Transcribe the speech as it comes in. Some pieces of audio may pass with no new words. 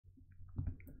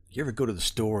You ever go to the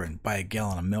store and buy a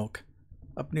gallon of milk?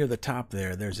 Up near the top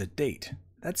there's a date.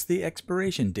 That's the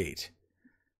expiration date.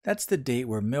 That's the date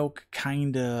where milk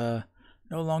kinda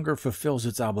no longer fulfills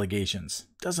its obligations,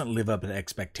 doesn't live up to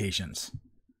expectations.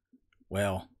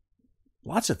 Well,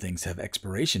 lots of things have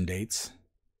expiration dates.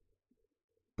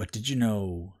 But did you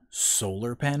know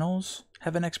solar panels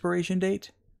have an expiration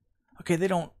date? Okay, they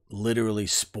don't literally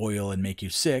spoil and make you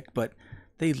sick, but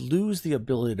they lose the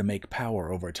ability to make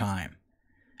power over time.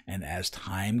 And as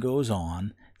time goes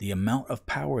on, the amount of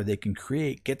power they can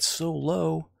create gets so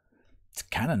low, it's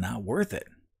kind of not worth it.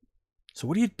 So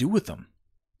what do you do with them?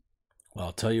 Well,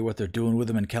 I'll tell you what they're doing with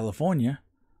them in California.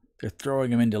 They're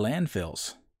throwing them into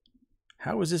landfills.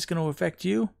 How is this going to affect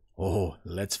you? Oh,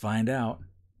 let's find out.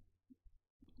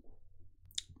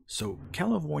 So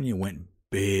California went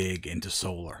big into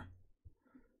solar.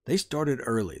 They started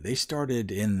early. They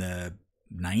started in the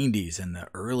 90s and the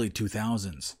early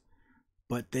 2000s.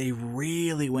 But they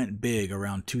really went big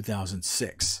around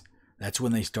 2006. That's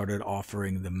when they started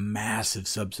offering the massive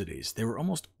subsidies. They were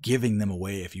almost giving them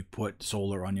away if you put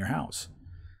solar on your house.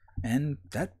 And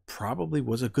that probably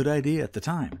was a good idea at the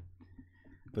time.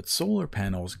 But solar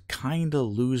panels kind of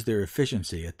lose their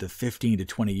efficiency at the 15 to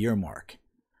 20 year mark.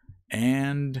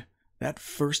 And that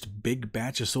first big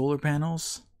batch of solar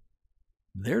panels,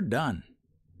 they're done.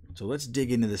 So let's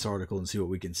dig into this article and see what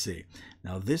we can see.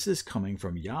 Now, this is coming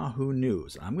from Yahoo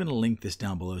News. I'm going to link this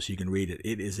down below so you can read it.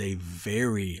 It is a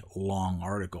very long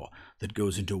article that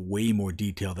goes into way more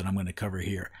detail than I'm going to cover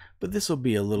here. But this will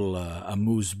be a little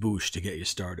amuse-bouche to get you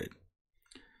started.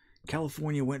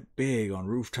 California went big on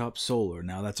rooftop solar.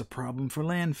 Now, that's a problem for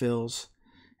landfills.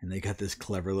 And they got this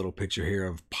clever little picture here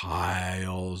of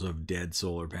piles of dead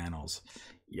solar panels.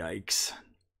 Yikes.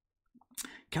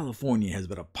 California has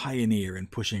been a pioneer in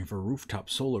pushing for rooftop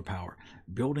solar power,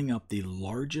 building up the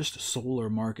largest solar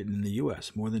market in the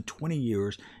U.S. More than 20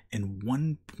 years and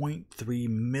 1.3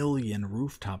 million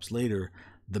rooftops later,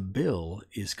 the bill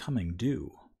is coming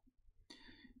due.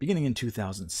 Beginning in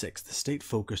 2006, the state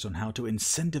focused on how to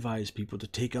incentivize people to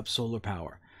take up solar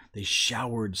power. They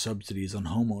showered subsidies on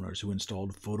homeowners who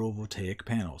installed photovoltaic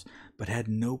panels, but had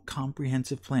no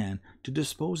comprehensive plan to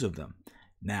dispose of them.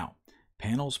 Now,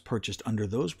 panels purchased under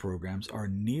those programs are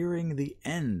nearing the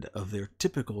end of their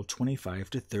typical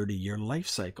 25 to 30 year life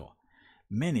cycle.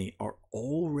 Many are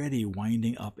already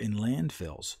winding up in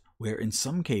landfills, where in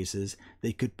some cases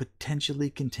they could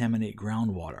potentially contaminate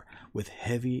groundwater with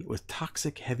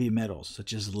toxic heavy metals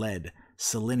such as lead,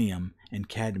 selenium, and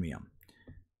cadmium.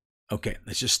 Okay,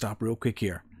 let's just stop real quick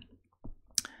here.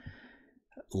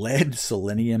 Lead,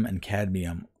 selenium, and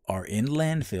cadmium are in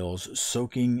landfills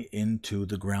soaking into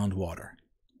the groundwater.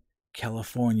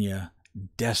 California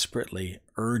desperately,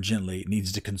 urgently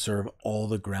needs to conserve all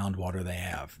the groundwater they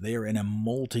have. They are in a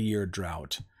multi-year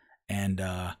drought, and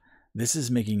this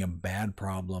is making a bad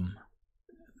problem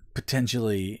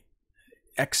potentially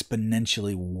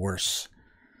exponentially worse.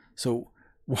 So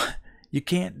you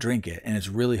can't drink it, and it's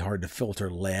really hard to filter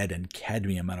lead and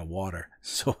cadmium out of water.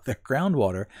 So the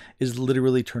groundwater is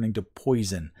literally turning to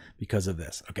poison because of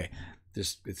this. Okay,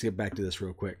 let's get back to this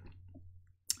real quick.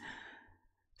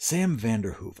 Sam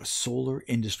Vanderhoof, a solar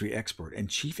industry expert and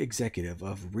chief executive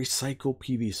of Recycle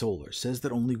PV Solar, says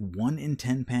that only 1 in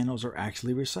 10 panels are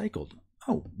actually recycled.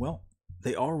 Oh, well,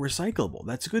 they are recyclable.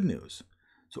 That's good news.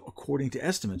 So according to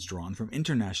estimates drawn from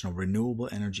International Renewable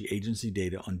Energy Agency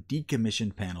data on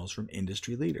decommissioned panels from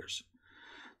industry leaders.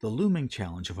 The looming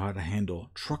challenge of how to handle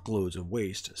truckloads of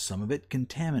waste, some of it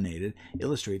contaminated,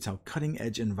 illustrates how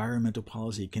cutting-edge environmental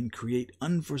policy can create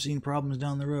unforeseen problems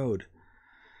down the road.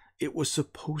 It was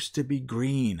supposed to be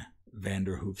green,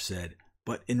 Vanderhoof said,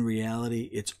 but in reality,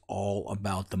 it's all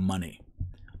about the money.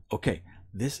 Okay,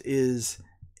 this is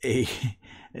an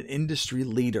industry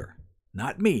leader.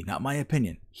 Not me, not my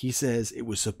opinion. He says it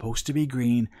was supposed to be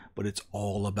green, but it's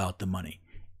all about the money.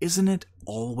 Isn't it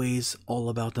always all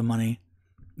about the money?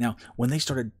 Now, when they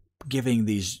started giving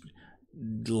these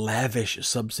lavish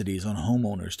subsidies on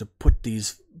homeowners to put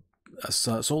these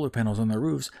solar panels on their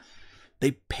roofs,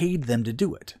 they paid them to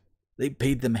do it. They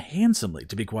paid them handsomely,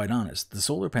 to be quite honest. The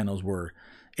solar panels were,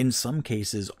 in some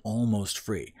cases, almost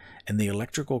free. And the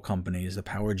electrical companies, the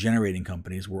power generating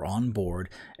companies, were on board,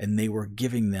 and they were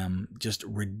giving them just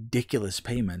ridiculous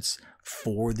payments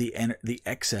for the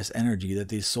excess energy that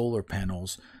these solar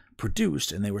panels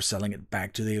produced, and they were selling it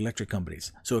back to the electric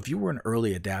companies. So if you were an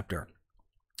early adapter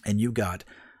and you got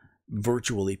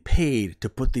virtually paid to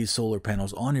put these solar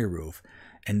panels on your roof,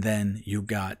 and then you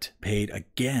got paid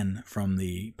again from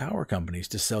the power companies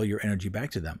to sell your energy back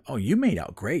to them, oh, you made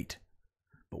out great.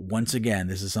 But once again,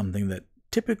 this is something that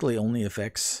typically only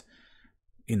affects,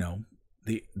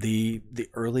 The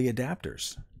early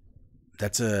adapters.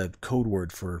 That's a code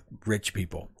word for rich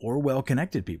people or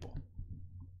well-connected people.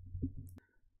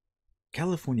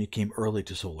 California came early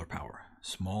to solar power.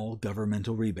 Small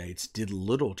governmental rebates did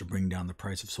little to bring down the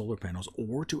price of solar panels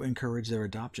or to encourage their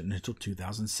adoption until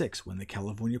 2006, when the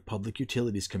California Public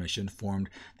Utilities Commission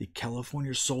formed the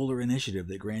California Solar Initiative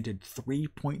that granted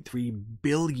 $3.3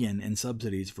 billion in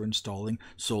subsidies for installing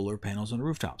solar panels on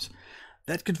rooftops.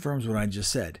 That confirms what I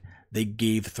just said. They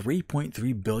gave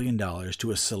 $3.3 billion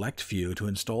to a select few to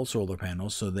install solar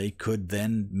panels so they could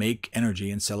then make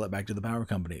energy and sell it back to the power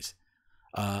companies.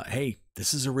 Hey,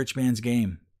 this is a rich man's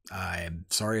game. I'm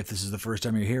sorry if this is the first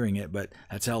time you're hearing it, but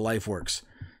that's how life works.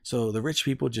 So the rich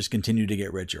people just continue to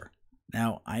get richer.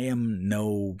 Now, I am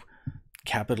no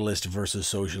capitalist versus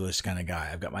socialist kind of guy.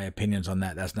 I've got my opinions on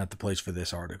that. That's not the place for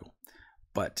this article.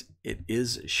 But it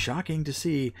is shocking to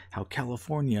see how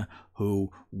California, who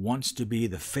wants to be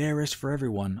the fairest for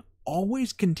everyone,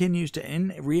 always continues to,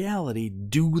 in reality,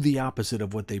 do the opposite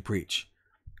of what they preach.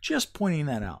 Just pointing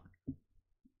that out.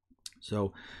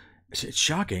 So it's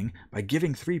shocking. By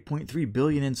giving $3.3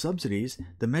 billion in subsidies,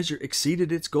 the measure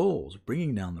exceeded its goals,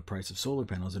 bringing down the price of solar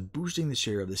panels and boosting the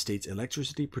share of the state's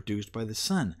electricity produced by the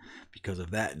sun. Because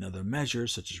of that and other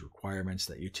measures, such as requirements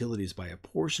that utilities buy a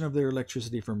portion of their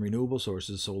electricity from renewable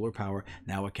sources, solar power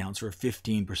now accounts for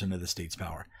 15% of the state's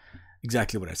power.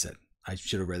 Exactly what I said. I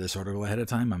should have read this article ahead of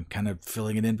time. I'm kind of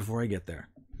filling it in before I get there.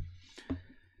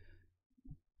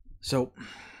 So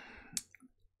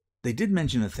they did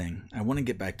mention a thing. I want to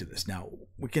get back to this. Now,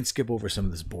 we can skip over some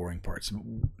of this boring parts.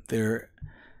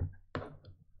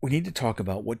 We need to talk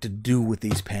about what to do with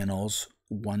these panels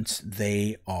once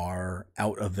they are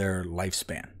out of their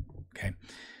lifespan. Okay.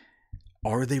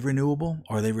 Are they renewable?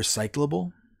 Are they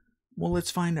recyclable? Well,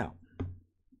 let's find out.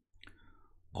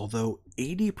 Although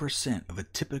 80% of a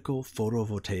typical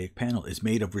photovoltaic panel is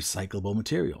made of recyclable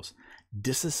materials,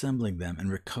 disassembling them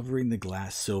and recovering the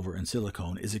glass, silver, and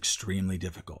silicone is extremely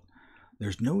difficult.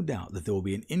 There's no doubt that there will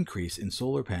be an increase in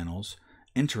solar panels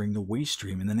entering the waste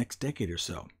stream in the next decade or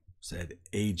so, said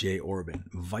A.J. Orban,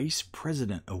 vice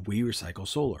president of We Recycle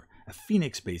Solar, a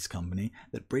Phoenix-based company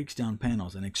that breaks down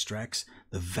panels and extracts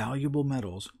the valuable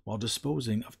metals while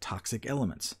disposing of toxic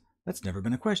elements. That's never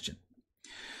been a question.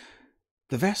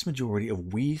 The vast majority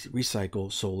of We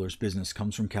Recycle Solar's business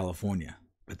comes from California,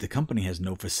 but the company has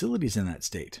no facilities in that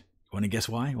state. Want to guess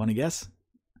why? Want to guess?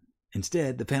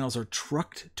 Instead, the panels are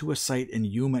trucked to a site in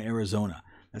Yuma, Arizona.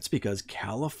 That's because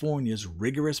California's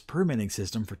rigorous permitting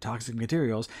system for toxic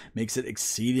materials makes it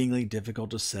exceedingly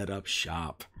difficult to set up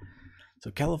shop.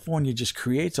 So California just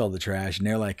creates all the trash, and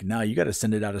they're like, no, you got to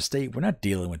send it out of state. We're not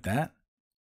dealing with that.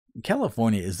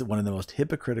 California is one of the most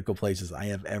hypocritical places I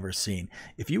have ever seen.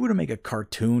 If you were to make a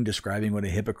cartoon describing what a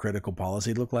hypocritical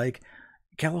policy looked like,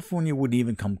 California wouldn't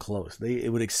even come close.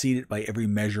 It would exceed it by every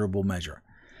measurable measure.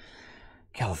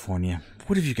 California,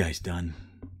 what have you guys done?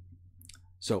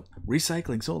 So,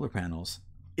 recycling solar panels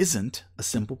isn't a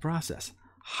simple process.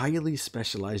 Highly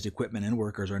specialized equipment and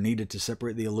workers are needed to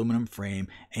separate the aluminum frame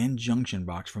and junction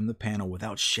box from the panel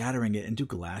without shattering it into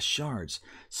glass shards.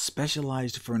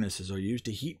 Specialized furnaces are used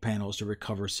to heat panels to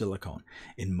recover silicone.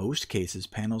 In most cases,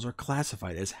 panels are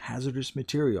classified as hazardous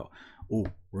material. Oh,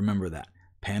 remember that.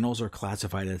 Panels are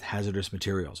classified as hazardous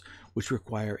materials, which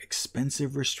require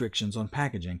expensive restrictions on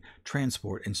packaging,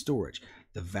 transport, and storage.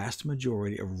 The vast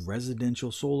majority of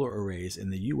residential solar arrays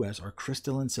in the U.S. are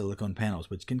crystalline silicon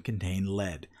panels, which can contain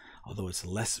lead, although it's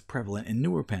less prevalent in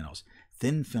newer panels.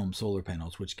 Thin film solar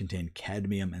panels, which contain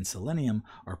cadmium and selenium,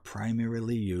 are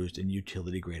primarily used in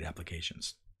utility-grade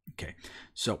applications. Okay,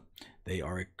 so they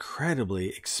are incredibly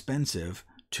expensive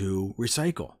to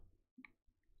recycle.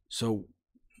 So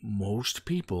most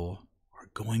people are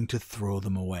going to throw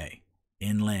them away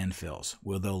in landfills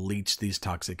where they'll leach these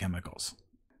toxic chemicals.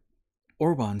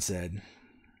 Orban said,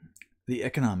 the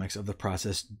economics of the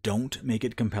process don't make a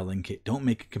compelling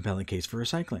case for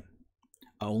recycling.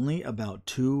 Only about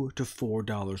 $2 to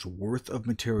 $4 worth of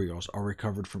materials are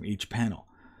recovered from each panel.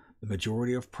 The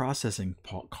majority of processing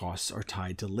costs are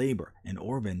tied to labor, and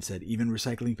Orban said even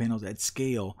recycling panels at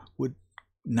scale would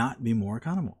not be more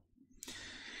economical.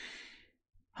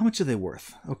 How much are they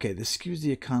worth? Okay, this skews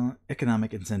the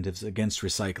economic incentives against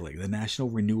recycling. The National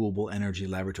Renewable Energy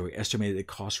Laboratory estimated it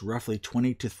costs roughly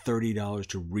 $20 to $30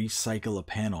 to recycle a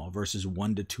panel versus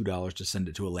 $1 to $2 to send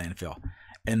it to a landfill.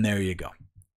 And there you go.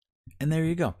 And there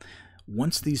you go.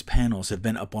 Once these panels have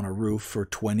been up on a roof for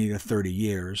 20 to 30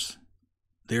 years,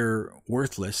 they're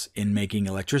worthless in making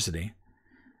electricity,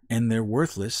 and they're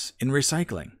worthless in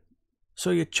recycling. So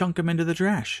you chunk them into the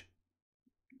trash.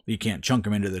 You can't chunk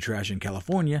them into the trash in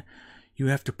California. you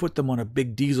have to put them on a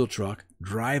big diesel truck,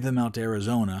 drive them out to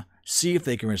Arizona, see if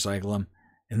they can recycle them,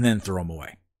 and then throw them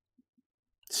away.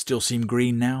 Still seem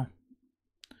green now?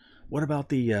 What about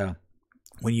the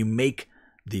when you make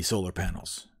the solar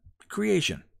panels?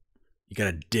 Creation. You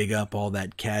got to dig up all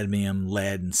that cadmium,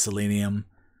 lead, and selenium,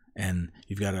 and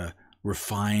you've got to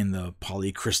refine the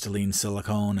polycrystalline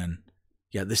silicone, and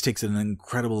yeah, this takes an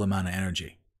incredible amount of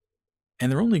energy.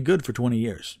 And they're only good for 20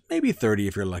 years, maybe 30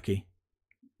 if you're lucky.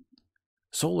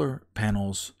 Solar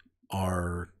panels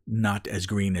are not as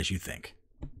green as you think.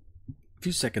 A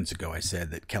few seconds ago I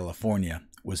said that California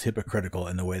was hypocritical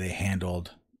in the way they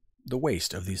handled the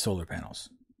waste of these solar panels.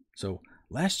 So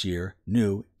last year,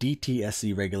 new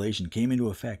DTSC regulation came into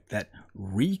effect that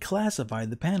reclassified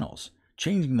the panels,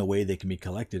 changing the way they can be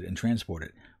collected and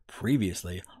transported.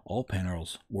 Previously, all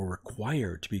panels were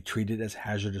required to be treated as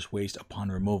hazardous waste upon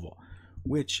removal,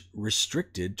 which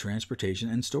restricted transportation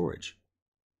and storage.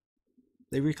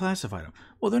 They reclassified them.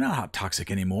 Well, they're not hot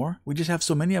toxic anymore. We just have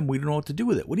so many of them, we don't know what to do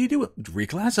with it. What do you do with it?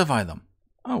 Reclassify them.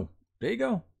 Oh, there you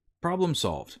go. Problem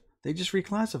solved. They just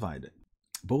reclassified it.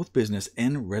 Both business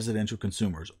and residential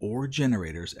consumers, or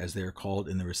generators as they are called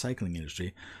in the recycling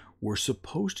industry, were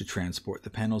supposed to transport the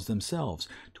panels themselves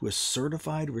to a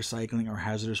certified recycling or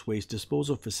hazardous waste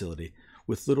disposal facility.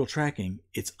 With little tracking,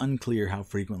 it's unclear how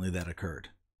frequently that occurred.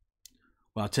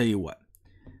 Well, I'll tell you what.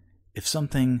 If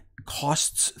something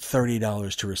costs $30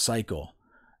 to recycle,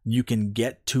 you can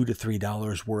get $2 to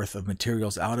 $3 worth of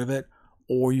materials out of it,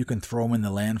 or you can throw them in the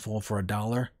landfill for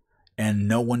 $1, and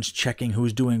no one's checking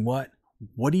who's doing what.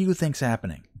 What do you think's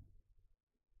happening?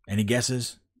 Any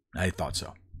guesses? I thought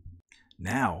so.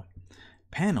 Now,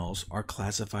 panels are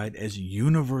classified as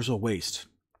universal waste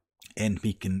and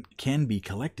can be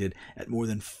collected at more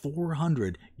than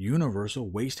 400 universal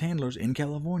waste handlers in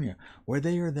California, where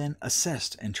they are then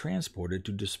assessed and transported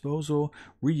to disposal,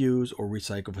 reuse, or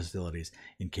recycle facilities.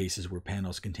 In cases where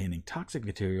panels containing toxic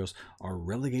materials are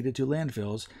relegated to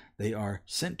landfills, they are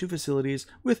sent to facilities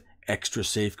with extra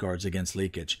safeguards against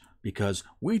leakage. Because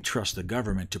we trust the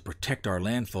government to protect our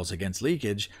landfills against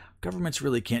leakage, governments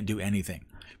really can't do anything.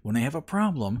 When they have a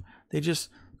problem, they just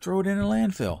throw it in a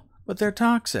landfill. But they're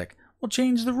toxic. We'll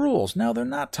change the rules. Now they're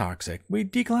not toxic. We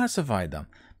declassified them.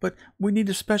 But we need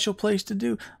a special place to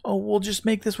do. Oh, we'll just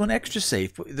make this one extra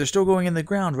safe. They're still going in the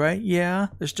ground, right? Yeah.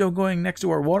 They're still going next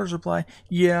to our water supply.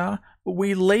 Yeah. But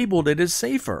we labeled it as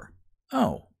safer.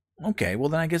 Oh, okay. Well,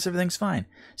 then I guess everything's fine.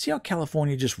 See how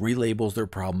California just relabels their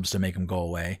problems to make them go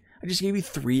away? I just gave you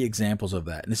 3 examples of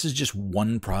that, and this is just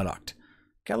one product.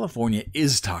 California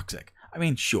is toxic. I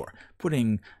mean, sure,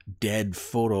 putting dead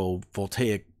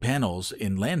photovoltaic panels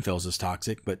in landfills is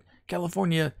toxic, but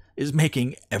California is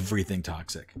making everything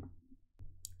toxic.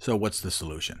 So what's the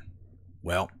solution?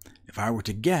 Well, if I were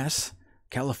to guess,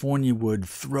 California would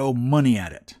throw money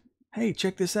at it. Hey,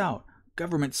 check this out.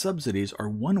 Government subsidies are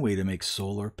one way to make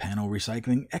solar panel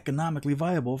recycling economically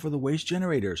viable for the waste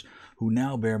generators, who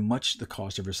now bear much the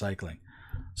cost of recycling.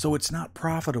 So it's not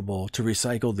profitable to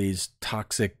recycle these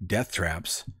toxic death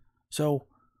traps, so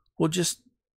we'll just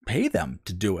pay them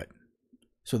to do it.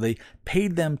 So they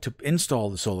paid them to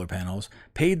install the solar panels,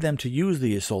 paid them to use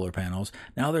the solar panels,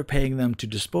 now they're paying them to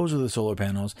dispose of the solar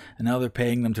panels, and now they're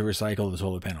paying them to recycle the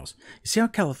solar panels. You see how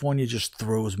California just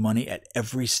throws money at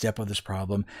every step of this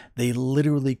problem? They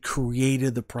literally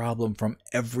created the problem from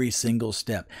every single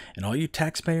step. And all you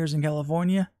taxpayers in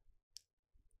California,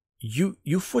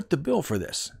 you foot the bill for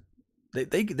this.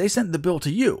 They sent the bill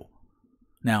to you.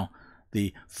 Now,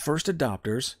 the first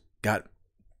adopters got,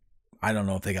 I don't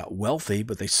know if they got wealthy,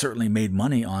 but they certainly made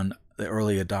money on the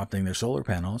early adopting their solar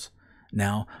panels.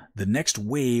 Now, the next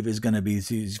wave is going to be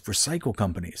these recycle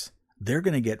companies. They're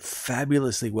going to get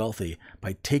fabulously wealthy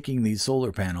by taking these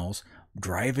solar panels,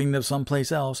 driving them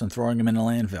someplace else, and throwing them in a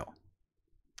landfill.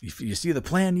 You see the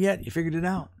plan yet? You figured it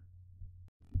out?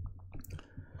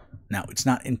 Now, it's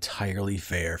not entirely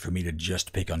fair for me to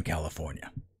just pick on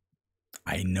California.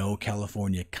 I know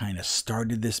California kind of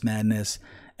started this madness,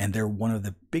 and they're one of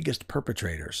the biggest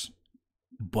perpetrators.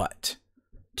 But,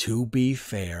 to be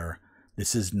fair,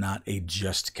 this is not a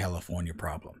just California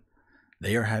problem.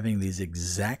 They are having these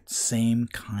exact same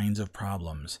kinds of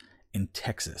problems in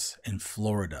Texas, in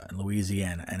Florida, in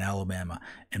Louisiana, and Alabama,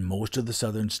 and most of the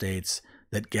southern states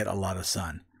that get a lot of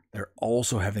sun. They're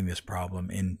also having this problem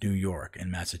in New York,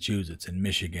 and Massachusetts, and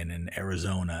Michigan, and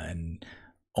Arizona, and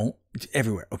it's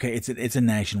everywhere. Okay, it's a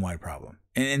nationwide problem.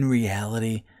 And in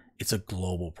reality, it's a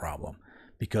global problem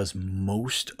because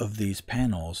most of these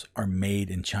panels are made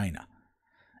in China,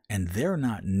 and they're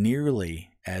not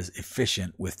nearly as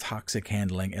efficient with toxic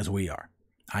handling as we are.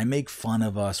 I make fun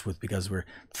of us because we're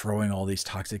throwing all these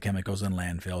toxic chemicals in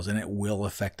landfills, and it will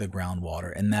affect the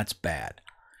groundwater, and that's bad.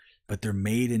 But they're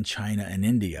made in China and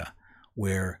India,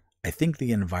 where I think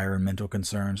the environmental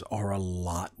concerns are a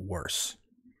lot worse.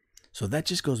 So that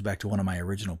just goes back to one of my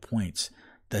original points,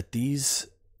 that these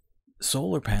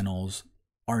solar panels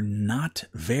are not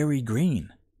very green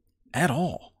at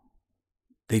all.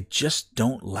 They just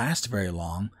don't last very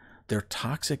long. They're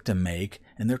toxic to make,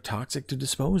 and they're toxic to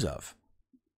dispose of.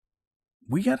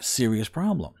 We got a serious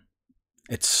problem.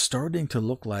 It's starting to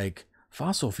look like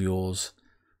fossil fuels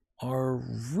are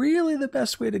really the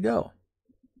best way to go.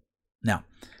 Now,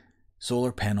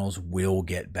 solar panels will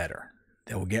get better.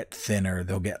 They'll get thinner,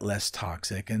 they'll get less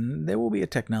toxic, and there will be a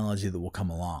technology that will come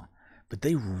along. But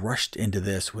they rushed into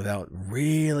this without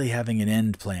really having an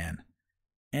end plan.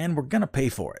 And we're going to pay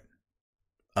for it.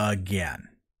 Again.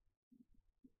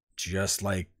 Just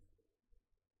like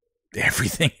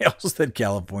everything else that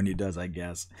California does, I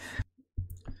guess.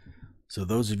 So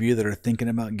those of you that are thinking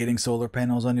about getting solar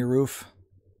panels on your roof,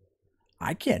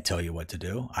 I can't tell you what to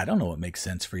do. I don't know what makes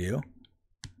sense for you.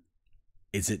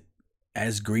 Is it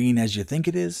as green as you think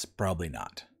it is? Probably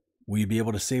not. Will you be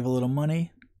able to save a little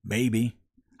money? Maybe.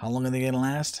 How long are they going to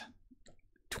last?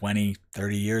 20,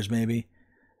 30 years maybe?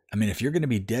 I mean, if you're going to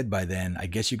be dead by then, I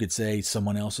guess you could say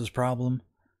someone else's problem.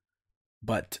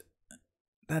 But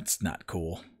that's not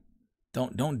cool.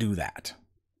 Don't do that.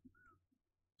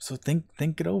 So think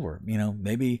it over. You know,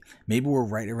 maybe we're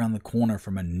right around the corner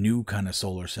from a new kind of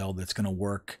solar cell that's going to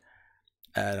work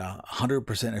at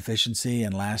 100% efficiency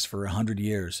and last for 100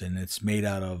 years, and it's made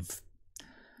out of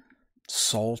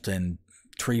salt and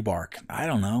tree bark. I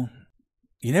don't know.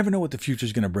 You never know what the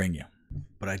future's going to bring you.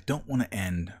 But I don't want to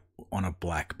end on a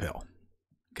black pill.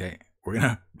 Okay? We're going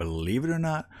to, believe it or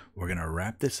not, we're going to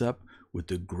wrap this up with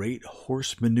the great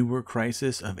horse manure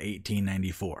crisis of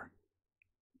 1894.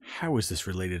 How is this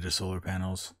related to solar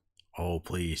panels? Oh,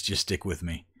 please, just stick with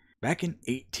me. Back in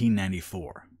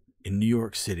 1894, in New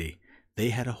York City, they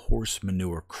had a horse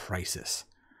manure crisis.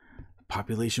 The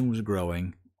population was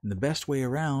growing, and the best way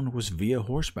around was via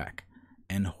horseback.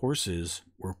 And horses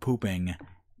were pooping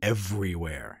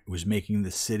everywhere. It was making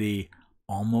the city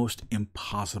almost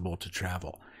impossible to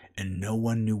travel, and no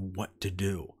one knew what to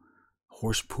do.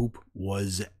 Horse poop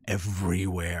was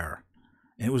everywhere,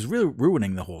 and it was really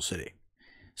ruining the whole city.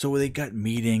 So they got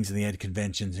meetings, and they had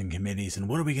conventions and committees, and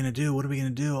what are we going to do? What are we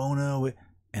going to do? Oh no.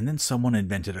 And then someone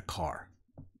invented a car.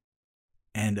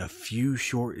 And a few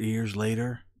short years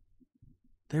later,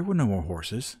 there were no more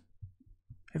horses.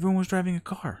 Everyone was driving a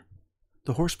car.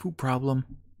 The horse poop problem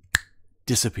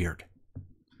disappeared.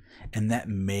 And that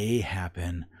may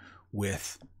happen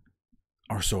with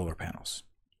our solar panels.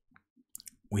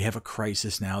 We have a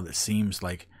crisis now that seems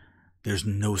like there's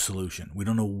no solution. We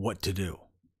don't know what to do.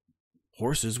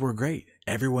 Horses were great.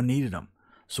 Everyone needed them.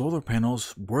 Solar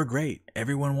panels were great.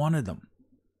 Everyone wanted them.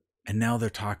 And now they're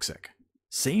toxic.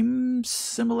 Same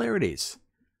similarities,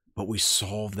 but we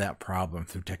solved that problem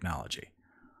through technology.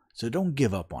 So don't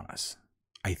give up on us.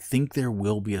 I think there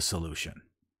will be a solution.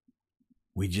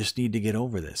 We just need to get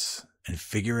over this and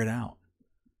figure it out.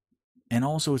 And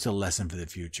also, it's a lesson for the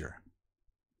future.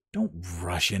 Don't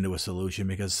rush into a solution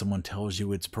because someone tells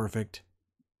you it's perfect.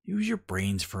 Use your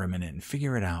brains for a minute and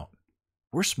figure it out.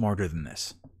 We're smarter than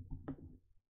this.